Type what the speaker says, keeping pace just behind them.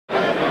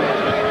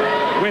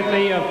With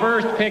the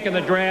first pick in the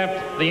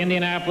draft, the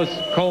Indianapolis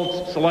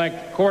Colts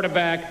select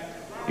quarterback,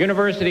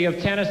 University of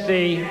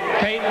Tennessee,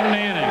 Peyton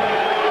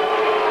Manning.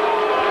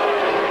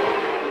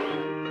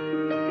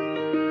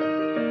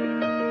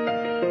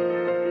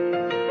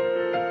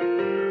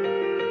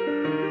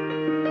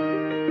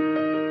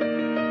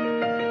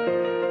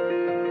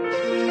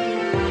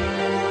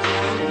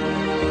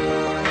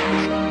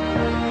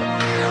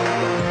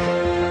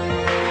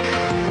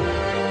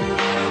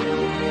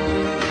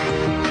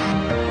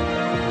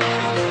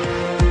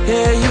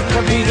 Yeah, you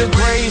can be the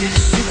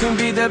greatest, you can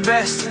be the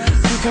best,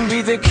 you can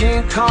be the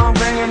King Kong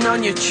banging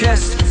on your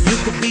chest. You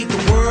can beat the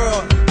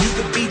world, you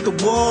can beat the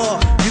war,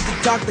 you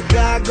can talk to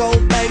God, go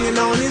banging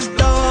on his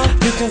door.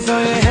 You can throw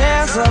your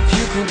hands up,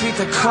 you can beat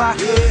the clock,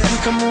 you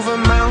can move a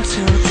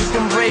mountain, you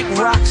can break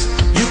rocks.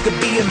 You can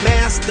be a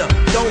master,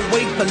 don't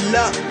wait for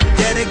luck.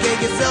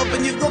 Dedicate yourself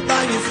and you gon'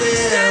 find yourself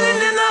standing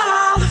in the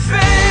Hall of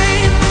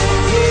Fame.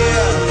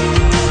 Yeah.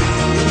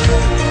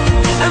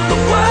 And the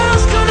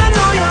world's gonna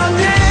know your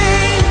name.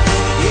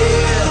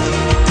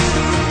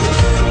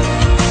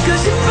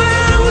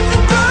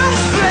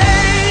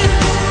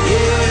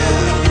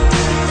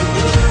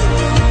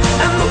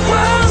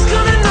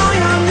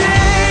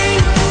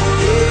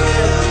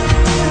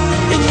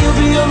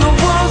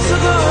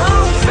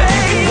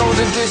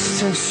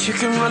 You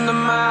can run the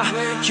mile,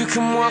 you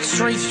can walk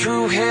straight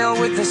through hell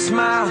with a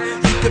smile.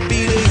 You could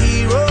be the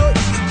hero,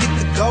 you can get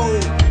the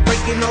gold,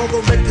 breaking all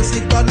the records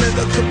they thought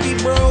never could be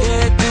broke.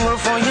 Yeah, do it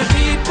for your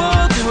people,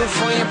 do it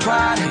for your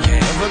pride. Are you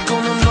ever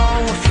gonna know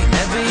if you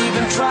never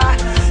even try?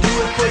 Do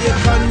it for your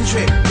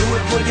country, do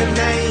it for your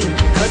name,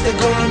 cause there's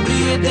gonna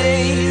be a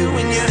day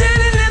when you're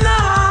standing in the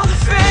Hall of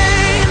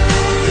Fame.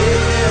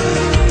 Yeah.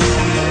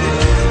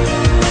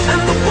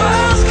 And the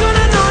world's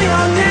gonna know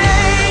your name.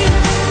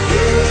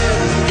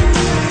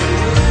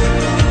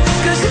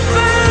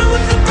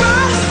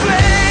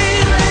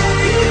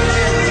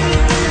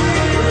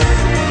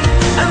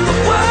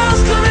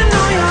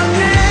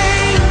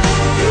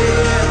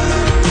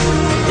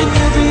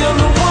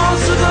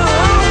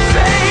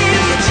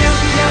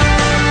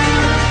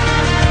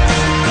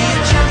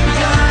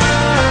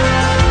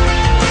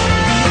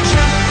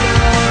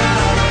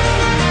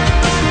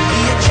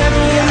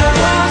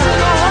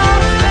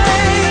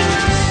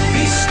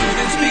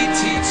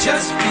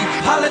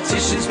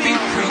 Politicians be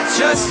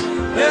preachers,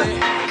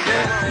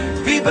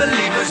 be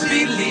believers,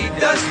 be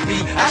leaders, be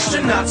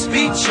astronauts,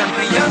 be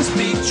champions,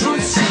 be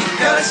truth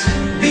seekers,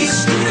 be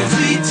students,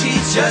 be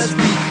teachers,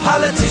 be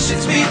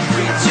politicians, be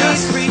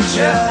preachers,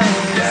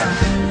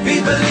 be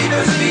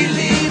believers, be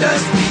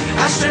leaders, be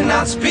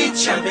astronauts, be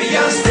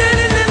champions,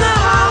 standing in the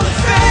Hall of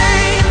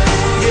Fame.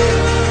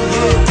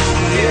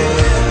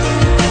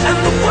 And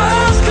the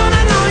world's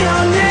gonna know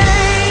your name.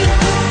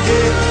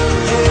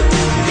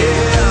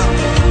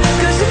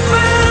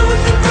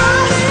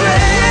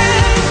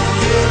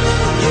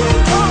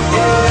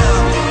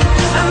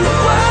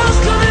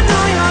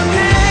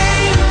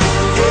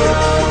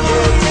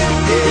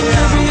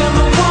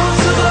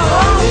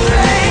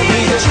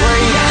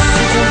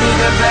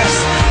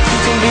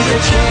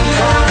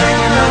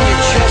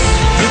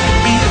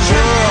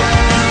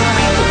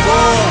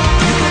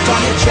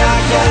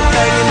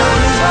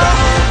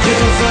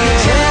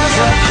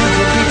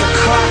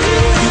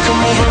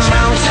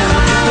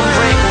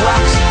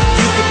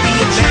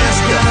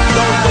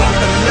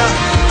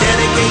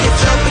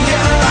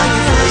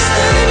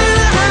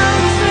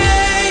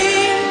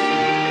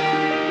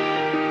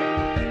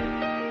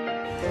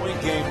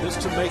 Game, this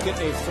to make it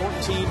a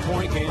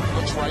 14-point game.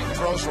 Looks right,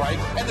 throws right,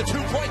 and the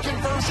two-point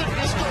conversion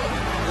is good.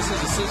 This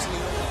is a sizzling.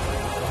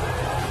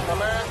 My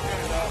man,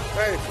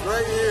 hey,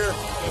 great year.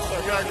 Yes, sir.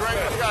 You got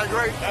a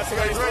great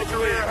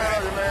career ahead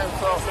of you, man.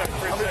 So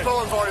I'll be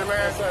pulling for you,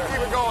 man. Yes,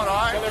 keep it going, all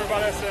right? Tell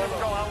everybody else keep it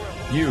going.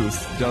 Youth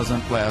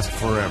doesn't last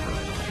forever,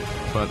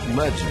 but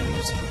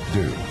legends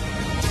do.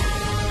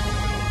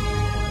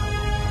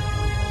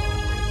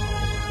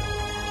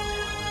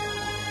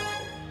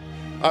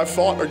 I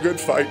fought a good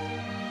fight.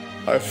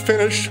 I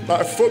finished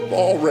my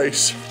football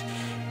race,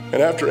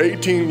 and after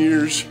 18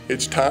 years,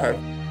 it's time.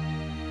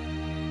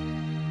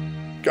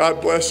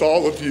 God bless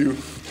all of you,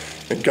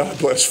 and God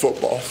bless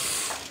football.